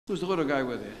Who's the little guy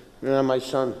with you? Yeah, my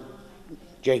son,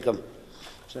 Jacob.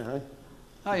 Say hi.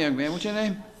 Hi, young man. What's your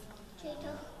name?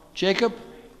 Jacob. Jacob?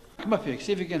 Come up here.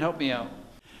 See if you can help me out. All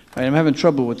right, I'm having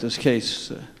trouble with this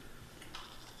case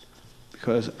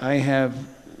because I have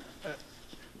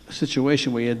a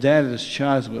situation where your dad is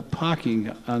charged with parking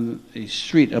on a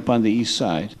street up on the east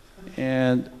side.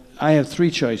 And I have three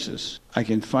choices. I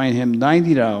can fine him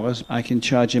 $90, I can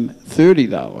charge him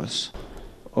 $30,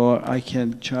 or I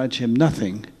can charge him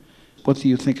nothing. What do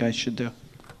you think I should do?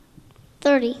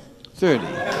 30. 30.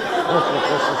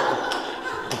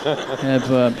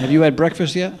 Have you had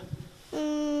breakfast yet?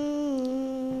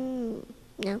 No.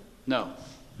 No.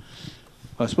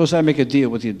 Well, suppose I make a deal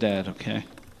with your dad, okay?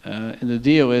 And the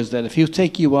deal is that if he'll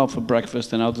take you out for breakfast,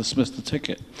 then I'll dismiss the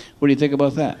ticket. What do you think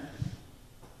about that?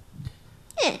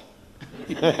 Yeah.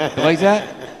 You like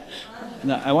that?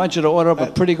 Now, I want you to order up a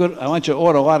pretty good, I want you to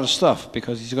order a lot of stuff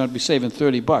because he's going to be saving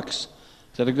 $30.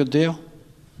 Is that a good deal?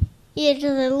 Yeah, just a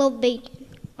little bacon.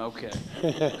 Okay.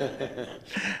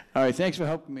 All right, thanks for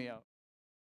helping me out.